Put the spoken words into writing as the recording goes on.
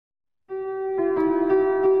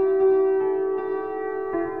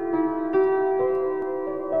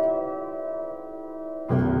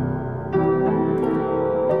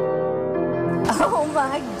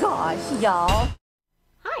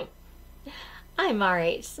I'm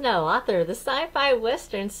R.H. Snow, author of the sci-fi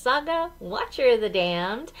western saga Watcher of the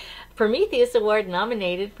Damned, Prometheus Award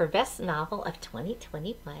nominated for Best Novel of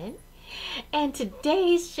 2021. And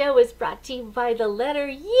today's show is brought to you by the letter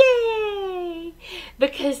Yay!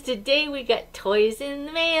 Because today we got toys in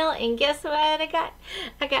the mail, and guess what I got?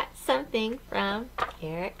 I got something from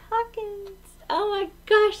ERIC HAWKINs. Oh my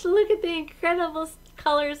gosh, look at the incredible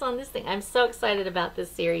colors on this thing. I'm so excited about this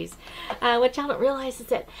series. What y'all don't realize is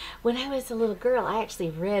that when I was a little girl, I actually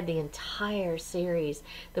read the entire series,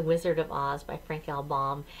 The Wizard of Oz by Frank L.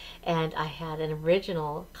 Baum, and I had an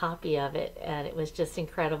original copy of it, and it was just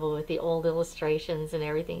incredible with the old illustrations and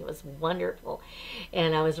everything. It was wonderful,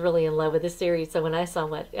 and I was really in love with the series. So when I saw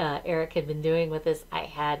what Eric had been doing with this, I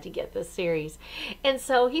had to get this series, and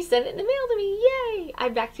so he sent it in the mail to me. Yay! I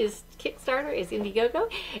backed his Kickstarter, his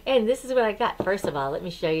Indiegogo, and this is what I got. First of all, let me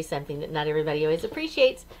show you something that not everybody always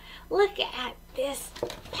appreciates. Look at this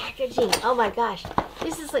packaging. Oh my gosh,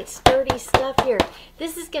 this is like sturdy stuff here.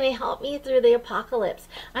 This is going to help me through the apocalypse.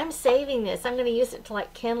 I'm saving this. I'm going to use it to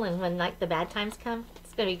like kindling when like the bad times come.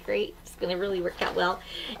 It's going to be great. It's going to really work out well.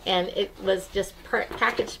 And it was just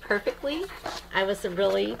packaged perfectly. I was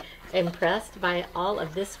really impressed by all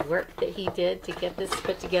of this work that he did to get this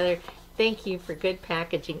put together. Thank you for good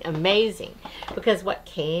packaging. Amazing. Because what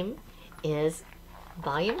came is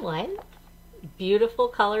Volume 1. Beautiful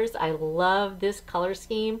colors. I love this color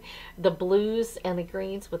scheme. The blues and the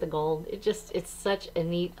greens with the gold. It's such a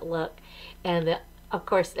neat look. And of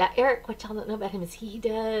course, Eric, what y'all don't know about him is he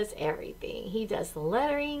does everything. He does the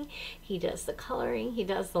lettering, he does the coloring, he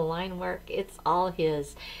does the line work. It's all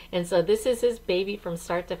his. And so this is his baby from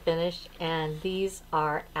start to finish, and these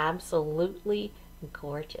are absolutely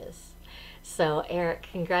gorgeous. So Eric,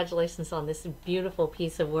 congratulations on this beautiful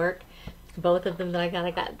piece of work. Both of them that I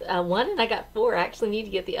got one and I got 4. I actually need to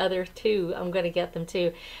get the other 2. I'm going to get them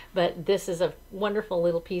too. But this is a wonderful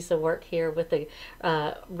little piece of work here with the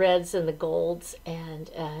reds and the golds. And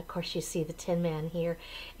of course you see the Tin Man here,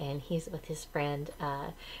 and he's with his friend,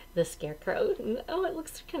 the Scarecrow. Oh, it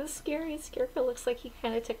looks kind of scary. Scarecrow looks like he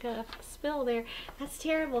kind of took a spill there. That's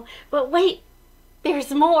terrible. But wait,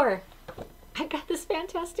 there's more. I got this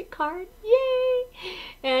fantastic card. Yay!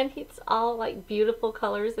 And it's all like beautiful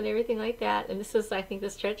colors and everything like that. And this is, I think, the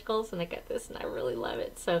stretch goals, and I got this and I really love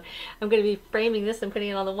it. So I'm going to be framing this and putting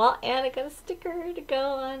it on the wall, and I got a sticker to go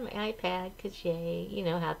on my iPad because yay, you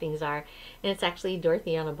know how things are. And it's actually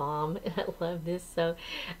Dorothy on a bomb, and I love this. So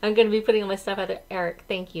I'm going to be putting all my stuff out there. Eric,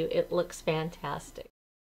 thank you. It looks fantastic.